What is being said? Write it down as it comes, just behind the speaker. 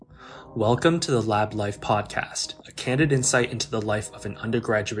Welcome to the Lab Life Podcast, a candid insight into the life of an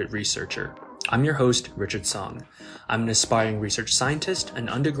undergraduate researcher. I'm your host, Richard Song. I'm an aspiring research scientist, an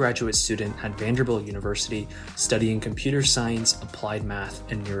undergraduate student at Vanderbilt University studying computer science, applied math,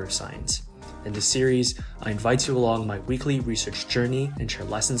 and neuroscience. In this series, I invite you along my weekly research journey and share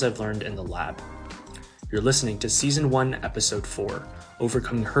lessons I've learned in the lab. You're listening to Season 1, Episode 4,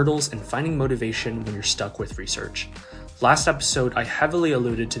 Overcoming Hurdles and Finding Motivation When You're Stuck with Research. Last episode, I heavily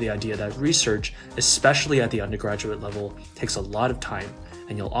alluded to the idea that research, especially at the undergraduate level, takes a lot of time,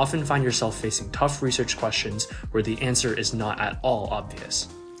 and you'll often find yourself facing tough research questions where the answer is not at all obvious.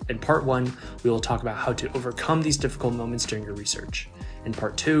 In Part 1, we will talk about how to overcome these difficult moments during your research. In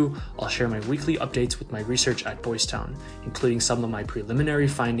Part 2, I'll share my weekly updates with my research at Boys Town, including some of my preliminary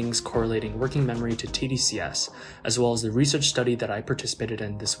findings correlating working memory to tDCS, as well as the research study that I participated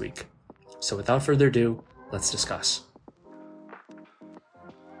in this week. So without further ado, let's discuss.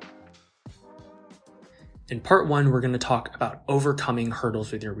 In Part 1, we're going to talk about overcoming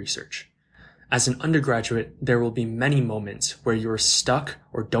hurdles with your research. As an undergraduate, there will be many moments where you're stuck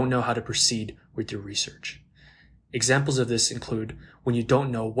or don't know how to proceed with your research. Examples of this include when you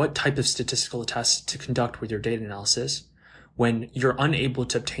don't know what type of statistical tests to conduct with your data analysis, when you're unable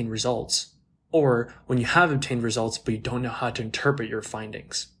to obtain results, or when you have obtained results but you don't know how to interpret your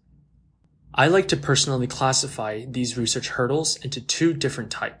findings. I like to personally classify these research hurdles into two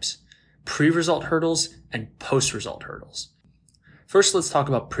different types: pre-result hurdles and post-result hurdles. First, let's talk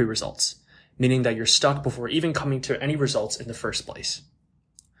about pre-results, meaning that you're stuck before even coming to any results in the first place.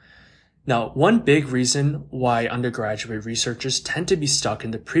 Now, one big reason why undergraduate researchers tend to be stuck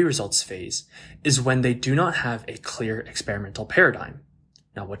in the pre-results phase is when they do not have a clear experimental paradigm.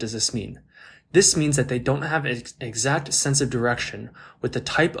 Now, what does this mean? This means that they don't have an exact sense of direction with the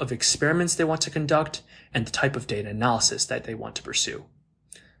type of experiments they want to conduct and the type of data analysis that they want to pursue.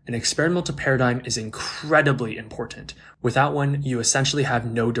 An experimental paradigm is incredibly important. Without one, you essentially have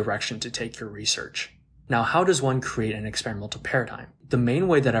no direction to take your research. Now, how does one create an experimental paradigm? The main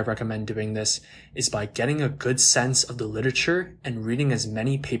way that I recommend doing this is by getting a good sense of the literature and reading as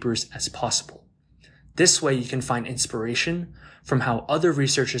many papers as possible. This way, you can find inspiration from how other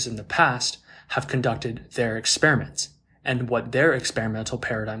researchers in the past have conducted their experiments and what their experimental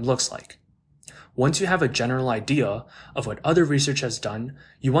paradigm looks like. Once you have a general idea of what other research has done,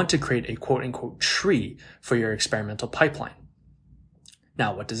 you want to create a quote-unquote tree for your experimental pipeline.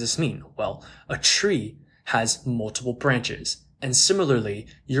 Now, what does this mean? Well, a tree has multiple branches, and similarly,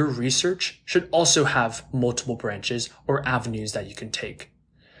 your research should also have multiple branches or avenues that you can take.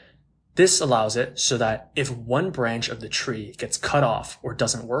 This allows it so that if one branch of the tree gets cut off or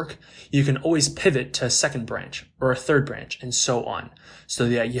doesn't work, you can always pivot to a second branch or a third branch and so on, so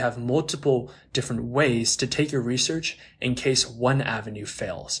that you have multiple different ways to take your research in case one avenue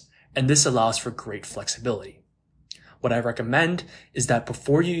fails. And this allows for great flexibility. What I recommend is that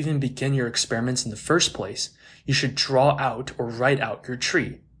before you even begin your experiments in the first place, you should draw out or write out your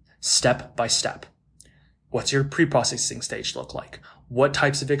tree, step by step. What's your pre-processing stage look like? What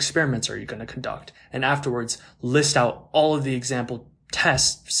types of experiments are you going to conduct? And afterwards, list out all of the example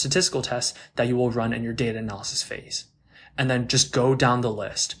tests, statistical tests that you will run in your data analysis phase. And then just go down the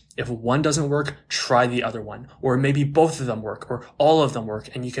list. If one doesn't work, try the other one. Or maybe both of them work or all of them work,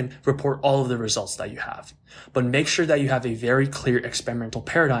 and you can report all of the results that you have. But make sure that you have a very clear experimental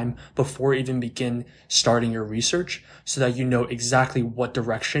paradigm before you even begin starting your research so that you know exactly what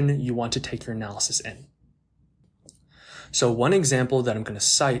direction you want to take your analysis in. So one example that I'm going to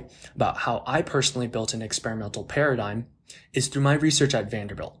cite about how I personally built an experimental paradigm is through my research at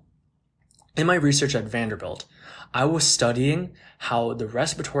Vanderbilt. In my research at Vanderbilt, I was studying how the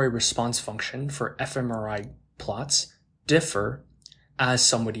respiratory response function for fMRI plots differ as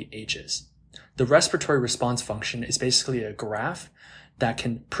somebody ages. The respiratory response function is basically a graph that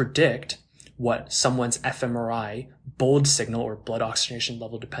can predict what someone's fMRI BOLD signal or blood oxygenation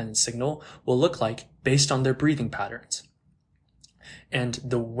level dependent signal will look like based on their breathing patterns. And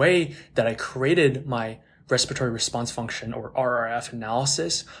the way that I created my respiratory response function or RRF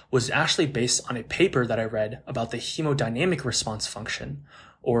analysis was actually based on a paper that I read about the hemodynamic response function,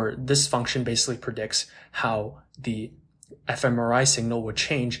 or this function basically predicts how the fMRI signal would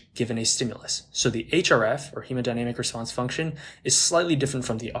change given a stimulus. So the HRF or hemodynamic response function is slightly different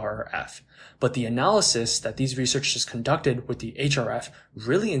from the RRF, but the analysis that these researchers conducted with the HRF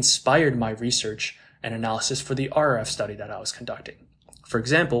really inspired my research and analysis for the RRF study that I was conducting. For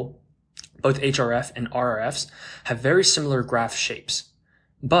example, both HRF and RRFs have very similar graph shapes,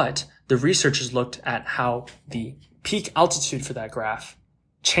 but the researchers looked at how the peak altitude for that graph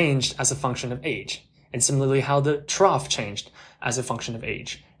changed as a function of age. and similarly how the trough changed as a function of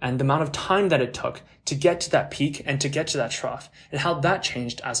age, and the amount of time that it took to get to that peak and to get to that trough, and how that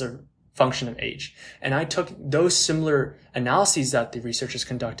changed as a function of age. And I took those similar analyses that the researchers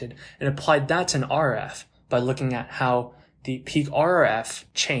conducted and applied that to an RF by looking at how the peak RF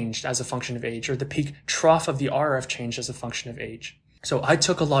changed as a function of age, or the peak trough of the RF changed as a function of age. So I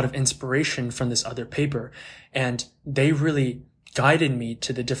took a lot of inspiration from this other paper, and they really guided me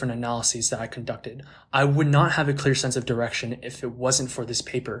to the different analyses that I conducted. I would not have a clear sense of direction if it wasn't for this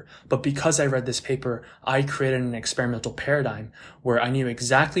paper, but because I read this paper, I created an experimental paradigm where I knew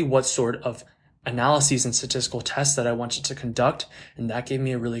exactly what sort of analyses and statistical tests that I wanted to conduct, and that gave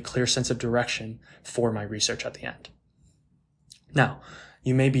me a really clear sense of direction for my research at the end. Now,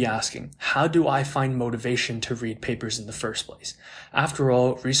 you may be asking, how do I find motivation to read papers in the first place? After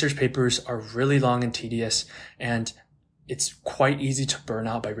all, research papers are really long and tedious, and it's quite easy to burn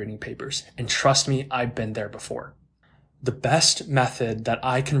out by reading papers. And trust me, I've been there before. The best method that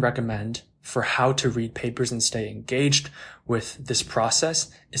I can recommend for how to read papers and stay engaged with this process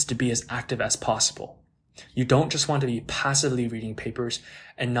is to be as active as possible. You don't just want to be passively reading papers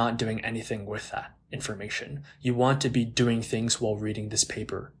and not doing anything with that information. You want to be doing things while reading this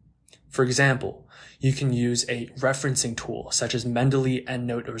paper. For example, you can use a referencing tool such as Mendeley,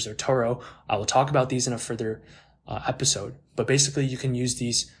 EndNote, or Zotero. I will talk about these in a further episode, but basically you can use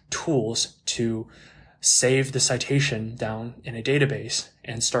these tools to save the citation down in a database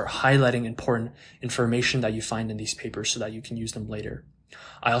and start highlighting important information that you find in these papers so that you can use them later.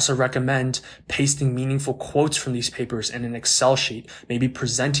 I also recommend pasting meaningful quotes from these papers in an Excel sheet, maybe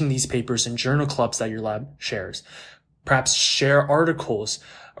presenting these papers in journal clubs that your lab shares. Perhaps share articles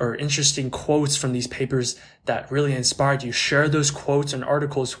or interesting quotes from these papers that really inspired you. Share those quotes and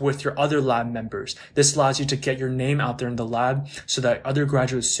articles with your other lab members. This allows you to get your name out there in the lab so that other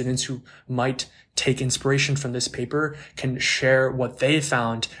graduate students who might take inspiration from this paper can share what they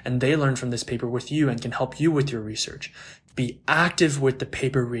found and they learned from this paper with you and can help you with your research. Be active with the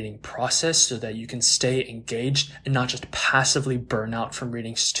paper reading process so that you can stay engaged and not just passively burn out from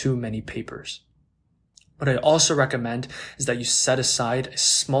reading too many papers. What I also recommend is that you set aside a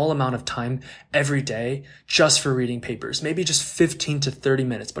small amount of time every day just for reading papers, maybe just 15 to 30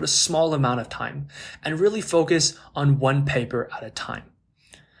 minutes, but a small amount of time, and really focus on one paper at a time,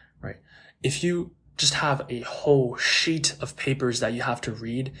 right? If you just have a whole sheet of papers that you have to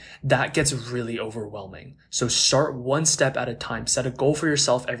read, that gets really overwhelming. So start one step at a time. Set a goal for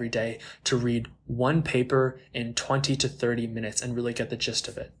yourself every day to read one paper in 20 to 30 minutes and really get the gist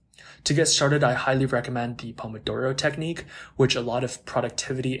of it. To get started, I highly recommend the Pomodoro technique, which a lot of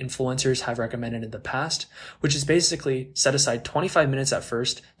productivity influencers have recommended in the past, which is basically set aside 25 minutes at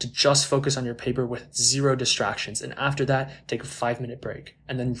first to just focus on your paper with zero distractions. And after that, take a 5-minute break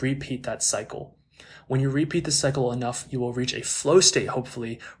and then repeat that cycle. When you repeat the cycle enough, you will reach a flow state,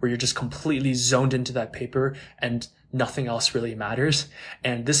 hopefully, where you're just completely zoned into that paper and nothing else really matters.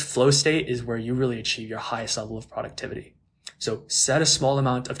 And this flow state is where you really achieve your highest level of productivity. So set a small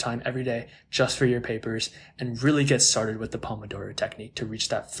amount of time every day just for your papers and really get started with the Pomodoro technique to reach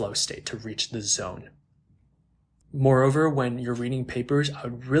that flow state, to reach the zone. Moreover, when you're reading papers, I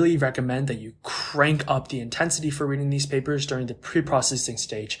would really recommend that you crank up the intensity for reading these papers during the pre-processing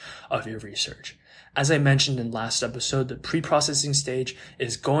stage of your research. As I mentioned in last episode, the pre-processing stage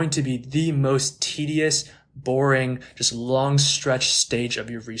is going to be the most tedious, boring, just long stretch stage of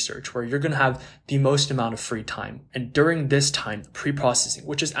your research where you're going to have the most amount of free time. And during this time, pre-processing,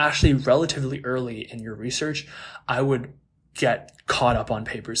 which is actually relatively early in your research, I would get caught up on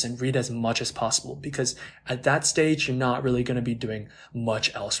papers and read as much as possible, because at that stage, you're not really going to be doing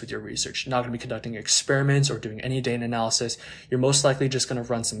much else with your research. You're not going to be conducting experiments or doing any data analysis. You're most likely just going to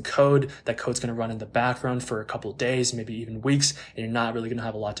run some code. That code's going to run in the background for a couple of days, maybe even weeks, and you're not really going to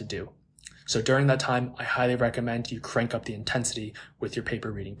have a lot to do. So during that time, I highly recommend you crank up the intensity with your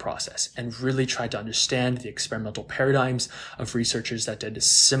paper reading process and really try to understand the experimental paradigms of researchers that did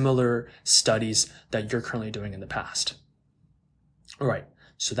similar studies that you're currently doing in the past. All right,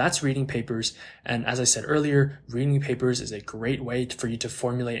 so that's reading papers. And as I said earlier, reading papers is a great way for you to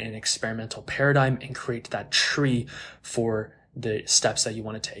formulate an experimental paradigm and create that tree for the steps that you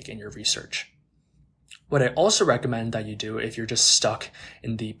want to take in your research. What I also recommend that you do if you're just stuck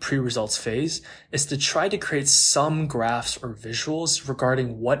in the pre-results phase is to try to create some graphs or visuals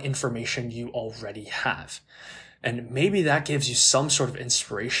regarding what information you already have. And maybe that gives you some sort of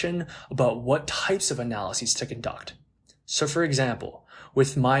inspiration about what types of analyses to conduct. So for example,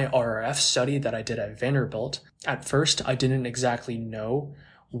 with my RRF study that I did at Vanderbilt, at first I didn't exactly know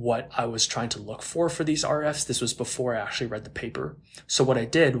what I was trying to look for these RFs. This was before I actually read the paper. So what I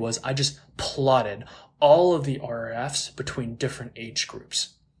did was I just plotted all of the RFs between different age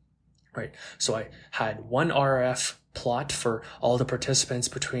groups, right? So I had one RF plot for all the participants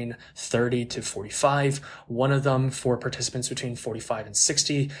between 30 to 45, one of them for participants between 45 and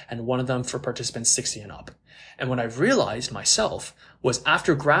 60, and one of them for participants 60 and up. And what I realized myself was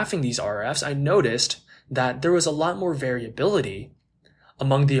after graphing these RFs, I noticed that there was a lot more variability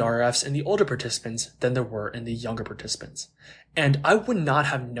among the RFs in the older participants than there were in the younger participants. And I would not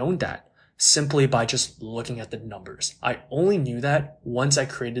have known that simply by just looking at the numbers. I only knew that once I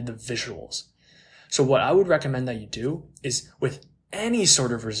created the visuals. So what I would recommend that you do is with any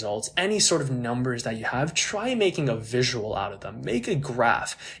sort of results, any sort of numbers that you have, try making a visual out of them. Make a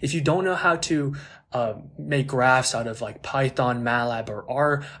graph. If you don't know how to make graphs out of like Python, MATLAB, or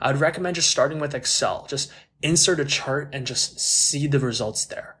R, I would recommend just starting with Excel. Just insert a chart and just see the results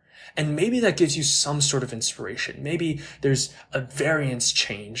there. And maybe that gives you some sort of inspiration. Maybe there's a variance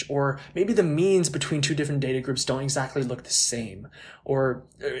change, or maybe the means between two different data groups don't exactly look the same, or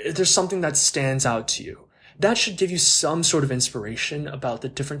there's something that stands out to you. That should give you some sort of inspiration about the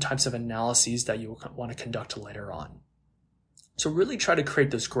different types of analyses that you want to conduct later on. So really try to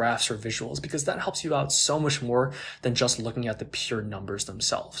create those graphs or visuals, because that helps you out so much more than just looking at the pure numbers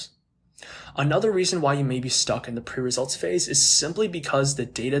themselves. Another reason why you may be stuck in the pre-results phase is simply because the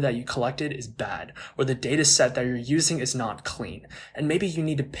data that you collected is bad, or the data set that you're using is not clean, and maybe you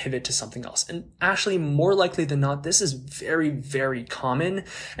need to pivot to something else. And actually, more likely than not, this is very, very common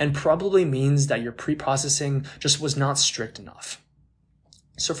and probably means that your pre-processing just was not strict enough.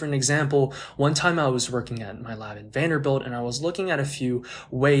 So for an example, one time I was working at my lab in Vanderbilt, and I was looking at a few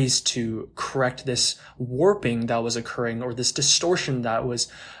ways to correct this warping that was occurring, or this distortion that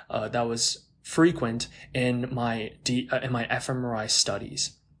was frequent in my fMRI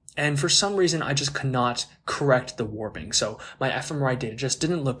studies. And for some reason, I just could not correct the warping. So my fMRI data just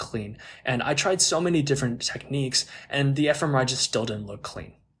didn't look clean. And I tried so many different techniques, and the fMRI just still didn't look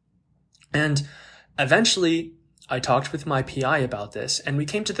clean. And eventually, I talked with my PI about this, and we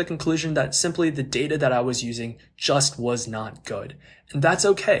came to the conclusion that simply the data that I was using just was not good. And that's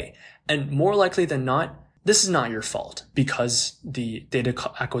okay. And more likely than not, this is not your fault, because the data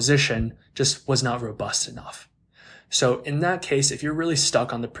acquisition just was not robust enough. So in that case, if you're really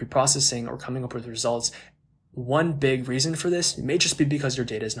stuck on the pre-processing or coming up with results, one big reason for this may just be because your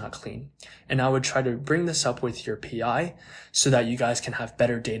data is not clean. And I would try to bring this up with your PI so that you guys can have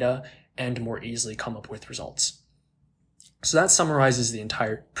better data and more easily come up with results. So that summarizes the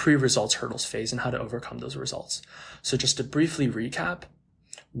entire pre-results hurdles phase and how to overcome those results. So just to briefly recap,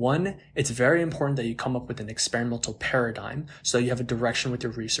 1, it's very important that you come up with an experimental paradigm so that you have a direction with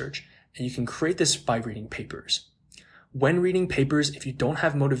your research, and you can create this by reading papers. When reading papers, if you don't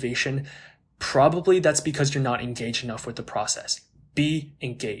have motivation, probably that's because you're not engaged enough with the process. Be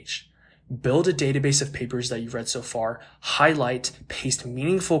engaged. Build a database of papers that you've read so far, highlight, paste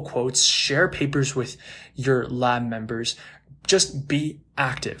meaningful quotes, share papers with your lab members. Just be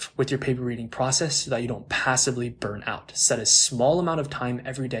active with your paper reading process so that you don't passively burn out. Set a small amount of time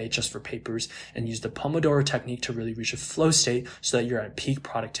every day just for papers, and use the Pomodoro technique to really reach a flow state so that you're at peak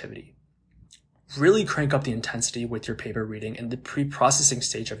productivity. Really crank up the intensity with your paper reading in the pre-processing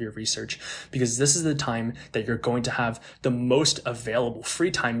stage of your research, because this is the time that you're going to have the most available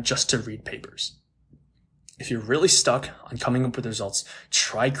free time just to read papers. If you're really stuck on coming up with results,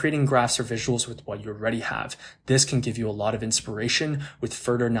 try creating graphs or visuals with what you already have. This can give you a lot of inspiration with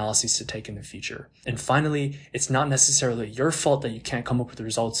further analyses to take in the future. And finally, it's not necessarily your fault that you can't come up with the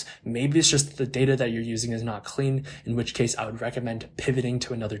results. Maybe it's just the data that you're using is not clean, in which case I would recommend pivoting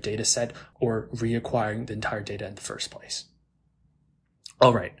to another data set or reacquiring the entire data in the first place.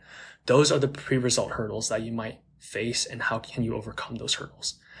 All right, those are the pre-result hurdles that you might face, and how can you overcome those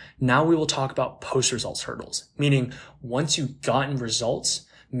hurdles. Now we will talk about post-results hurdles, meaning once you've gotten results,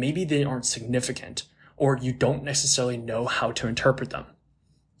 maybe they aren't significant, or you don't necessarily know how to interpret them.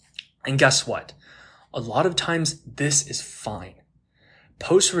 And guess what? A lot of times this is fine.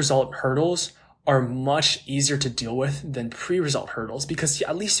 Post-result hurdles are much easier to deal with than pre-result hurdles, because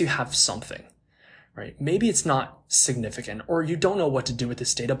at least you have something, right? Maybe it's not significant, or you don't know what to do with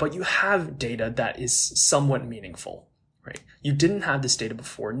this data, but you have data that is somewhat meaningful. Right? You didn't have this data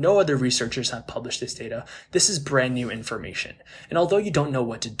before. No other researchers have published this data. This is brand new information. And although you don't know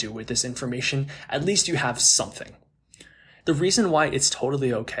what to do with this information, at least you have something. The reason why it's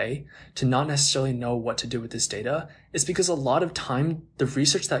totally okay to not necessarily know what to do with this data is because a lot of time, the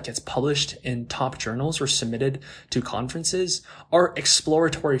research that gets published in top journals or submitted to conferences are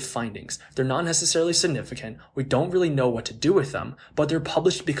exploratory findings. They're not necessarily significant. We don't really know what to do with them, but they're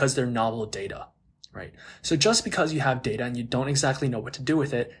published because they're novel data, right? So just because you have data and you don't exactly know what to do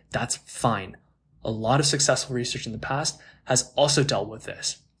with it, that's fine. A lot of successful research in the past has also dealt with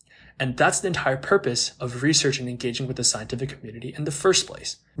this. And that's the entire purpose of research and engaging with the scientific community in the first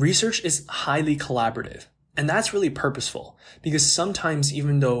place. Research is highly collaborative, and that's really purposeful because sometimes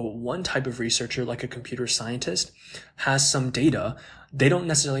even though one type of researcher, like a computer scientist, has some data, they don't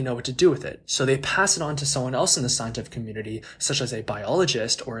necessarily know what to do with it. So they pass it on to someone else in the scientific community, such as a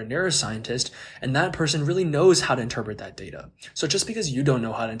biologist or a neuroscientist, and that person really knows how to interpret that data. So just because you don't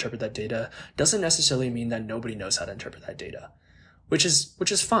know how to interpret that data doesn't necessarily mean that nobody knows how to interpret that data. Which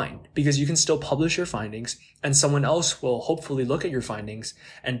is fine because you can still publish your findings and someone else will hopefully look at your findings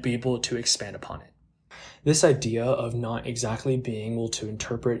and be able to expand upon it. This idea of not exactly being able to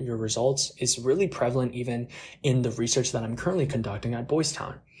interpret your results is really prevalent even in the research that I'm currently conducting at Boys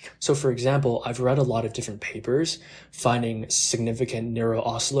Town. So for example, I've read a lot of different papers finding significant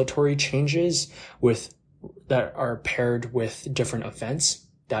neurooscillatory changes that are paired with different events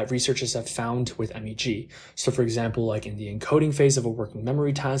that researchers have found with MEG. So for example, like in the encoding phase of a working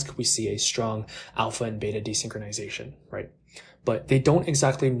memory task, we see a strong alpha and beta desynchronization, right? But they don't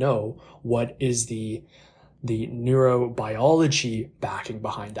exactly know what is the neurobiology backing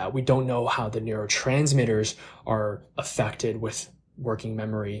behind that. We don't know how the neurotransmitters are affected with working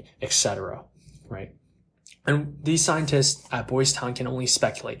memory, etc., right? And these scientists at Boys Town can only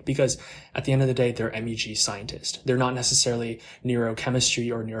speculate because at the end of the day, they're MEG scientists. They're not necessarily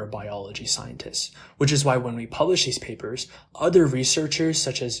neurochemistry or neurobiology scientists, which is why when we publish these papers, other researchers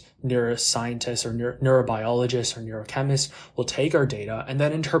such as neuroscientists or neurobiologists or neurochemists will take our data and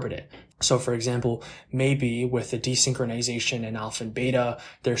then interpret it. So for example, maybe with the desynchronization in alpha and beta,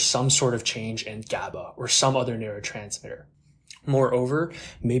 there's some sort of change in GABA or some other neurotransmitter. Moreover,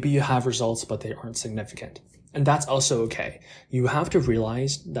 maybe you have results, but they aren't significant. And that's also okay. You have to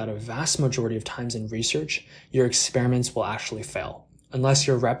realize that a vast majority of times in research, your experiments will actually fail, unless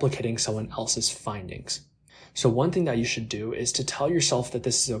you're replicating someone else's findings. So one thing that you should do is to tell yourself that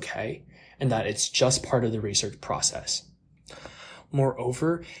this is okay, and that it's just part of the research process.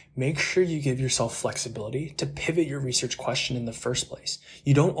 Moreover, make sure you give yourself flexibility to pivot your research question in the first place.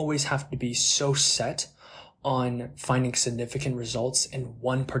 You don't always have to be so set on finding significant results in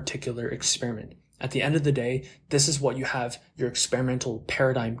one particular experiment. At the end of the day, this is what you have your experimental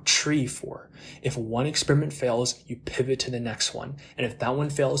paradigm tree for. If one experiment fails, you pivot to the next one. And if that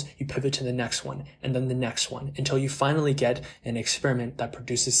one fails, you pivot to the next one and then the next one until you finally get an experiment that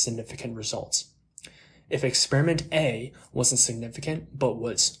produces significant results. If experiment A wasn't significant, but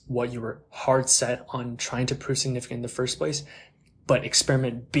was what you were hard set on trying to prove significant in the first place, but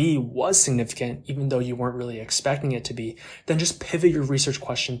experiment B was significant, even though you weren't really expecting it to be, then just pivot your research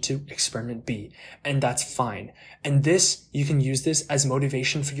question to experiment B, and that's fine. And you can use this as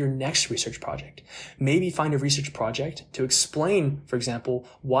motivation for your next research project. Maybe find a research project to explain, for example,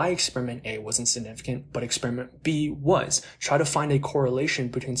 why experiment A wasn't significant, but experiment B was. Try to find a correlation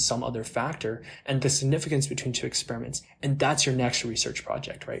between some other factor and the significance between two experiments, and that's your next research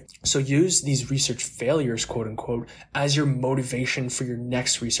project, right? So use these research failures, quote unquote, as your motivation for your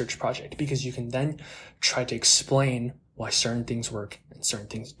next research project, because you can then try to explain why certain things work and certain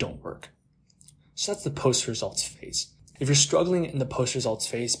things don't work. So that's the post-results phase. If you're struggling in the post-results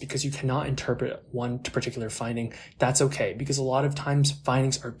phase because you cannot interpret one particular finding, that's okay, because a lot of times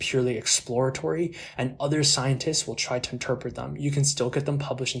findings are purely exploratory and other scientists will try to interpret them. You can still get them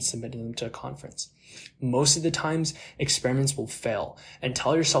published and submit them to a conference. Most of the times, experiments will fail, and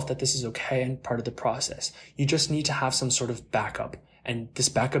tell yourself that this is okay and part of the process. You just need to have some sort of backup, and this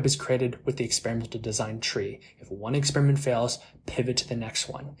backup is created with the experimental design tree. If one experiment fails, pivot to the next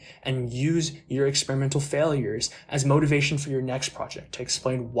one, and use your experimental failures as motivation for your next project to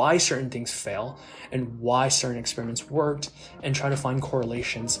explain why certain things fail and why certain experiments worked, and try to find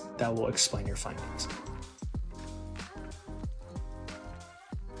correlations that will explain your findings.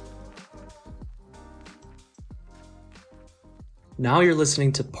 Now you're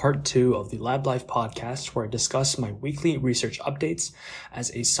listening to part 2 of the Lab Life podcast, where I discuss my weekly research updates as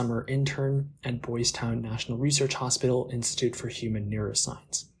a summer intern at Boys Town National Research Hospital Institute for Human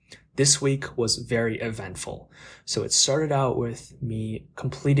Neuroscience. This week was very eventful. So it started out with me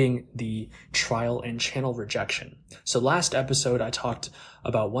completing the trial and channel rejection. So last episode, I talked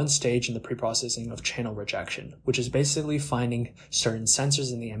about one stage in the preprocessing of channel rejection, which is basically finding certain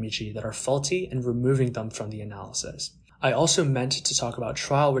sensors in the MEG that are faulty and removing them from the analysis. I also meant to talk about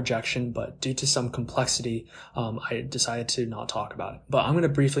trial rejection, but due to some complexity, I decided to not talk about it. But I'm going to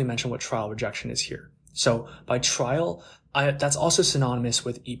briefly mention what trial rejection is here. So by trial, that's also synonymous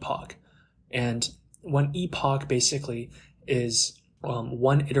with epoch. And one epoch basically is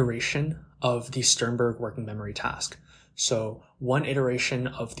one iteration of the Sternberg working memory task. So one iteration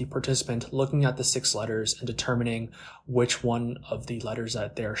of the participant looking at the 6 letters and determining which one of the letters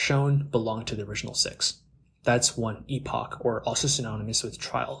that they are shown belong to the original 6. That's one epoch, or also synonymous with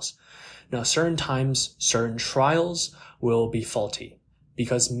trials. Now, certain times, certain trials will be faulty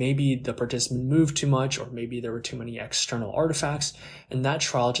because maybe the participant moved too much, or maybe there were too many external artifacts, and that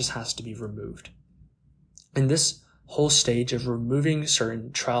trial just has to be removed. And this whole stage of removing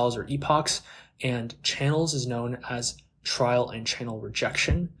certain trials or epochs and channels is known as trial and channel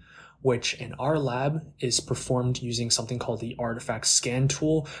rejection, which in our lab is performed using something called the artifact scan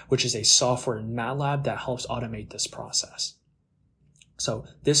tool, which is a software in MATLAB that helps automate this process. So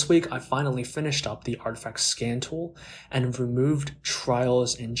this week, I finally finished up the artifact scan tool and removed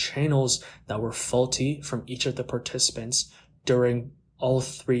trials and channels that were faulty from each of the participants during all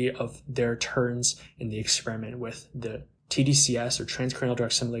 3 of their turns in the experiment with the tDCS, or transcranial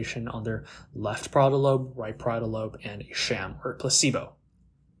direct stimulation, on their left parietal lobe, right parietal lobe, and a sham or placebo.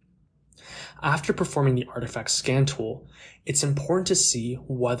 After performing the artifact scan tool, it's important to see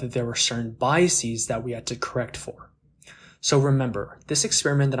whether there were certain biases that we had to correct for. So remember, this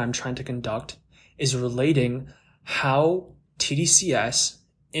experiment that I'm trying to conduct is relating how tDCS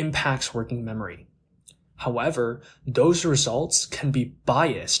impacts working memory. However, those results can be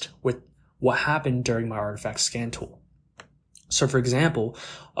biased with what happened during my artifact scan tool. So for example,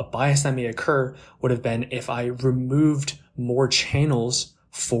 a bias that may occur would have been if I removed more channels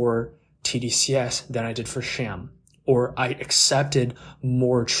for tDCS than I did for sham, or I accepted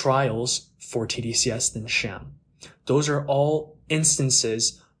more trials for tDCS than sham. Those are all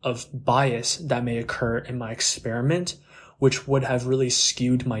instances of bias that may occur in my experiment, which would have really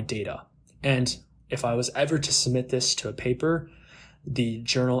skewed my data. And if I was ever to submit this to a paper, the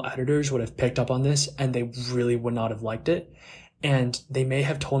journal editors would have picked up on this and they really would not have liked it. And they may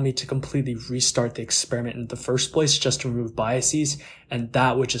have told me to completely restart the experiment in the first place just to remove biases, and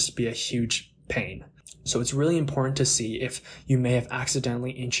that would just be a huge pain. So it's really important to see if you may have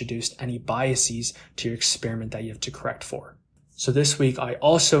accidentally introduced any biases to your experiment that you have to correct for. So this week, I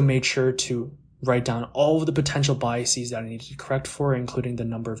also made sure to write down all of the potential biases that I needed to correct for, including the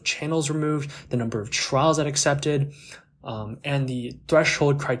number of channels removed, the number of trials that accepted, and the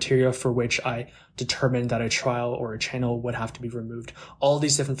threshold criteria for which I determined that a trial or a channel would have to be removed. All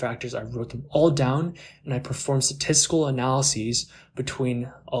these different factors, I wrote them all down, and I performed statistical analyses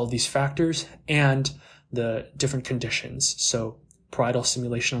between all these factors and the different conditions. So parietal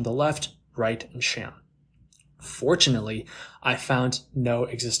stimulation on the left, right, and sham. Fortunately, I found no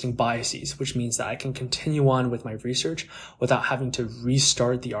existing biases, which means that I can continue on with my research without having to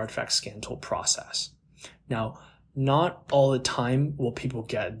restart the artifact scan tool process. Now, not all the time will people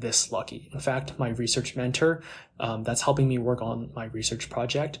get this lucky. In fact, my research mentor that's helping me work on my research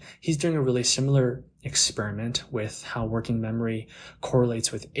project, he's doing a really similar experiment with how working memory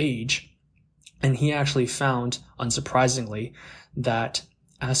correlates with age. And he actually found, unsurprisingly, that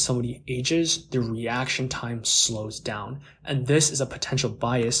as somebody ages, the reaction time slows down. And this is a potential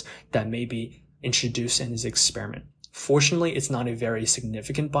bias that may be introduced in his experiment. Fortunately, it's not a very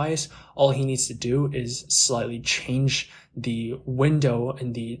significant bias. All he needs to do is slightly change the window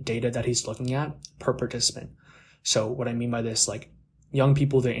in the data that he's looking at per participant. So what I mean by this, like young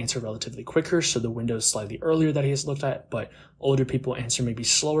people, they answer relatively quicker, so the window is slightly earlier that he has looked at, but older people answer maybe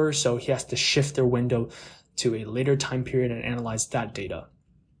slower, so he has to shift their window to a later time period and analyze that data.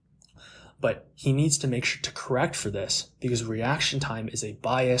 But he needs to make sure to correct for this because reaction time is a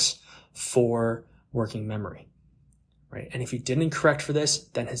bias for working memory. Right? And if he didn't correct for this,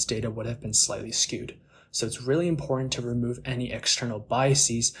 then his data would have been slightly skewed. So it's really important to remove any external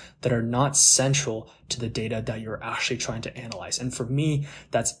biases that are not central to the data that you're actually trying to analyze. And for me,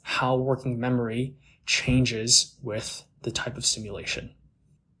 that's how working memory changes with the type of simulation.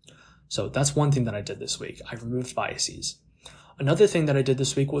 So that's one thing that I did this week. I removed biases. Another thing that I did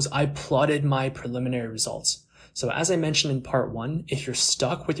this week was I plotted my preliminary results. So as I mentioned in part 1, if you're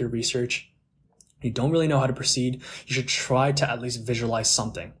stuck with your research, you don't really know how to proceed, you should try to at least visualize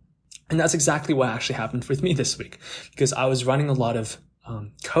something. And that's exactly what actually happened with me this week, because I was running a lot of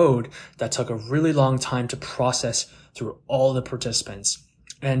code that took a really long time to process through all the participants.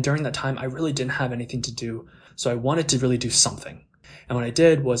 And during that time, I really didn't have anything to do, so I wanted to really do something. And what I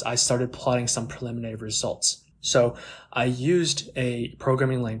did was I started plotting some preliminary results. So I used a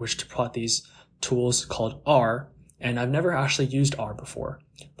programming language to plot these tools called R, And I've never actually used R before,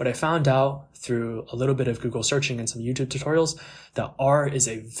 but I found out through a little bit of Google searching and some YouTube tutorials that R is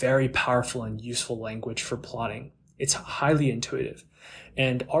a very powerful and useful language for plotting. It's highly intuitive.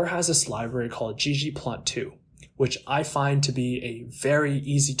 And R has this library called ggplot2, which I find to be a very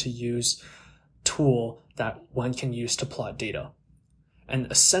easy to use tool that one can use to plot data.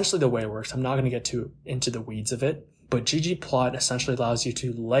 And essentially the way it works, I'm not going to get into the weeds of it, but ggplot essentially allows you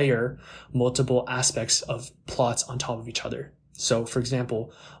to layer multiple aspects of plots on top of each other. So for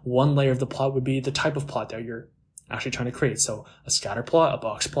example, one layer of the plot would be the type of plot that you're actually trying to create. So a scatter plot, a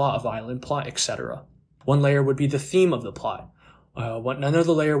box plot, a violin plot, etc. One layer would be the theme of the plot.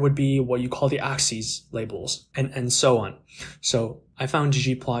 Another layer would be what you call the axes labels, and so on. So I found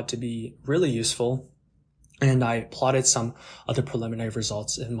ggplot to be really useful, and I plotted some other preliminary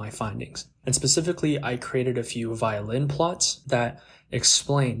results in my findings. And specifically, I created a few violin plots that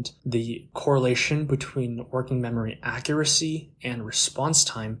explained the correlation between working memory accuracy and response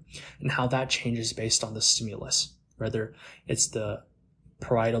time and how that changes based on the stimulus, whether it's the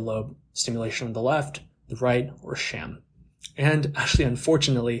parietal lobe stimulation on the left, the right, or sham. And actually,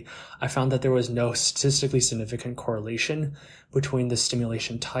 unfortunately, I found that there was no statistically significant correlation between the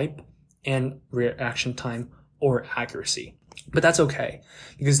stimulation type and reaction time or accuracy. But that's okay,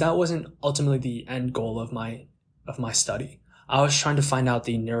 because that wasn't ultimately the end goal of my study. I was trying to find out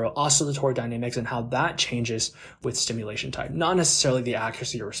the neurooscillatory dynamics and how that changes with stimulation type, not necessarily the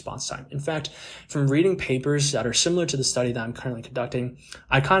accuracy or response time. In fact, from reading papers that are similar to the study that I'm currently conducting,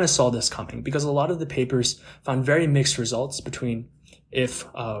 I kind of saw this coming, because a lot of the papers found very mixed results between if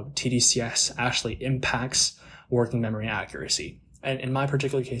tDCS actually impacts working memory accuracy. And in my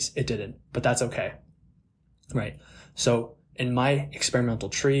particular case, it didn't, but that's okay. Right. So in my experimental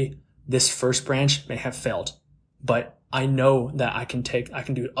tree, this first branch may have failed, but I know that I can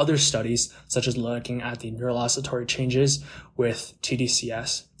do other studies, such as looking at the neurooscillatory changes with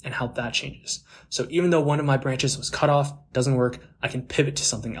tDCS and how that changes. So even though one of my branches was cut off, doesn't work, I can pivot to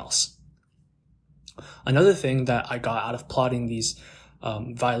something else. Another thing that I got out of plotting these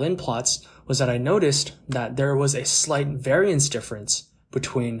violin plots was that I noticed that there was a slight variance difference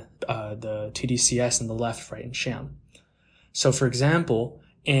between the tDCS and the left, right, and sham. So for example,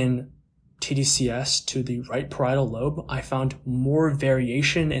 in tDCS to the right parietal lobe, I found more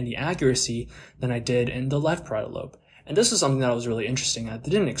variation in the accuracy than I did in the left parietal lobe. And this is something that was really interesting I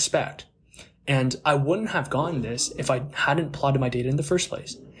didn't expect. And I wouldn't have gotten this if I hadn't plotted my data in the first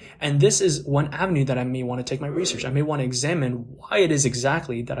place. And this is one avenue that I may want to take my research. I may want to examine why it is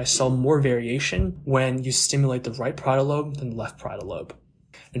exactly that I saw more variation when you stimulate the right parietal lobe than the left parietal lobe.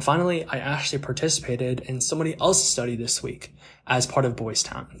 And finally, I actually participated in somebody else's study this week as part of Boys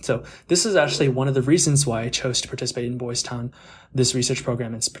Town. So this is actually one of the reasons why I chose to participate in Boys Town, this research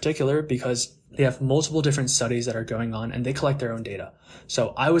program in particular, because they have multiple different studies that are going on and they collect their own data.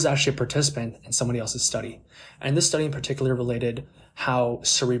 So I was actually a participant in somebody else's study. And this study in particular related how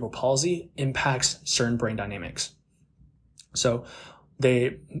cerebral palsy impacts certain brain dynamics. So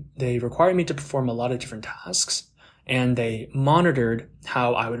they required me to perform a lot of different tasks, and they monitored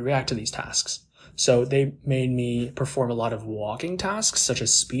how I would react to these tasks. So they made me perform a lot of walking tasks, such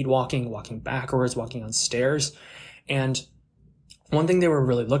as speed walking, walking backwards, walking on stairs. And one thing they were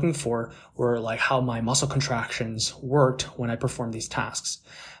really looking for were like how my muscle contractions worked when I performed these tasks.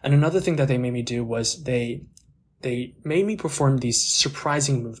 And another thing that they made me do was they made me perform these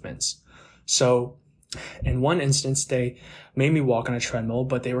surprising movements. So in one instance, they made me walk on a treadmill,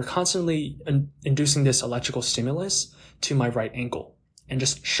 but they were constantly inducing this electrical stimulus to my right ankle and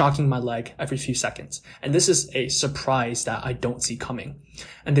just shocking my leg every few seconds. And this is a surprise that I don't see coming.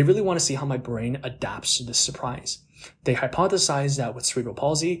 And they really want to see how my brain adapts to this surprise. They hypothesized that with cerebral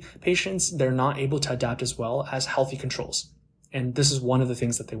palsy patients, they're not able to adapt as well as healthy controls. And this is one of the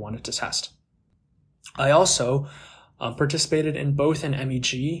things that they wanted to test. I also participated in both an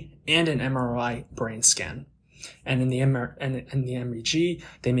MEG and an MRI brain scan. And in the MEG,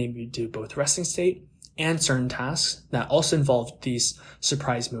 they made me do both resting state and certain tasks that also involved these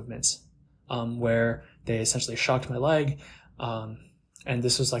surprise movements, where they essentially shocked my leg. And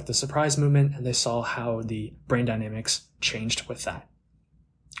this was like the surprise movement, and they saw how the brain dynamics changed with that.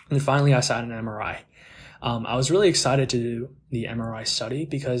 And then finally, I sat in an MRI. I was really excited to do the MRI study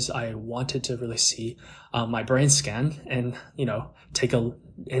because I wanted to really see my brain scan and, take a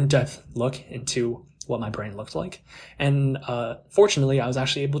in-depth look into what my brain looked like. And fortunately, I was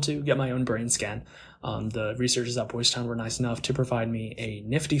actually able to get my own brain scan. The researchers at Boys Town were nice enough to provide me a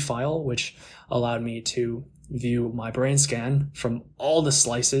nifty file, which allowed me to view my brain scan from all the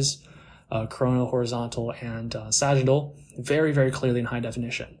slices, coronal, horizontal, and sagittal, very, very clearly in high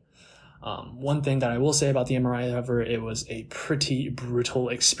definition. One thing that I will say about the MRI, however, it was a pretty brutal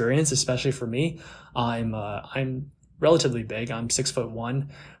experience, especially for me. I'm relatively big. I'm 6'1",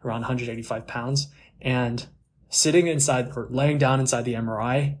 around 185 pounds, and sitting inside or laying down inside the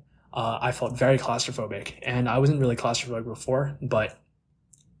MRI, I felt very claustrophobic, and I wasn't really claustrophobic before, but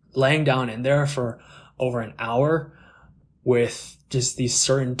laying down in there for over an hour with just these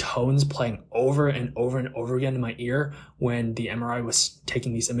certain tones playing over and over and over again in my ear when the MRI was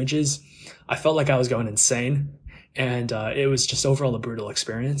taking these images, I felt like I was going insane. And it was just overall a brutal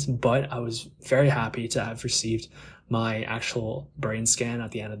experience, but I was very happy to have received my actual brain scan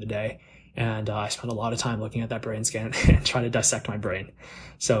at the end of the day. And I spent a lot of time looking at that brain scan and trying to dissect my brain.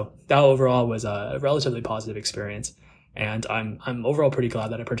 So that overall was a relatively positive experience. And I'm overall pretty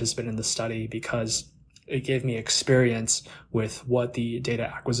glad that I participated in the study because it gave me experience with what the data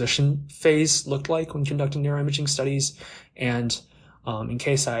acquisition phase looked like when conducting neuroimaging studies. And in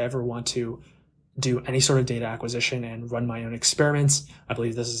case I ever want to do any sort of data acquisition and run my own experiments, I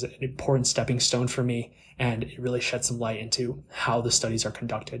believe this is an important stepping stone for me, and it really sheds some light into how the studies are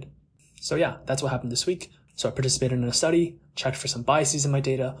conducted. So yeah, that's what happened this week. So I participated in a study, checked for some biases in my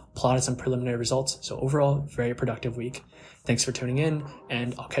data, plotted some preliminary results. So overall, very productive week. Thanks for tuning in,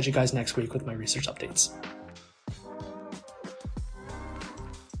 and I'll catch you guys next week with my research updates.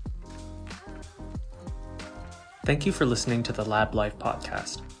 Thank you for listening to the Lab Life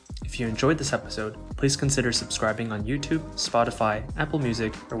podcast. If you enjoyed this episode, please consider subscribing on YouTube, Spotify, Apple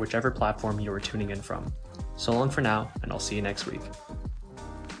Music, or whichever platform you are tuning in from. So long for now, and I'll see you next week.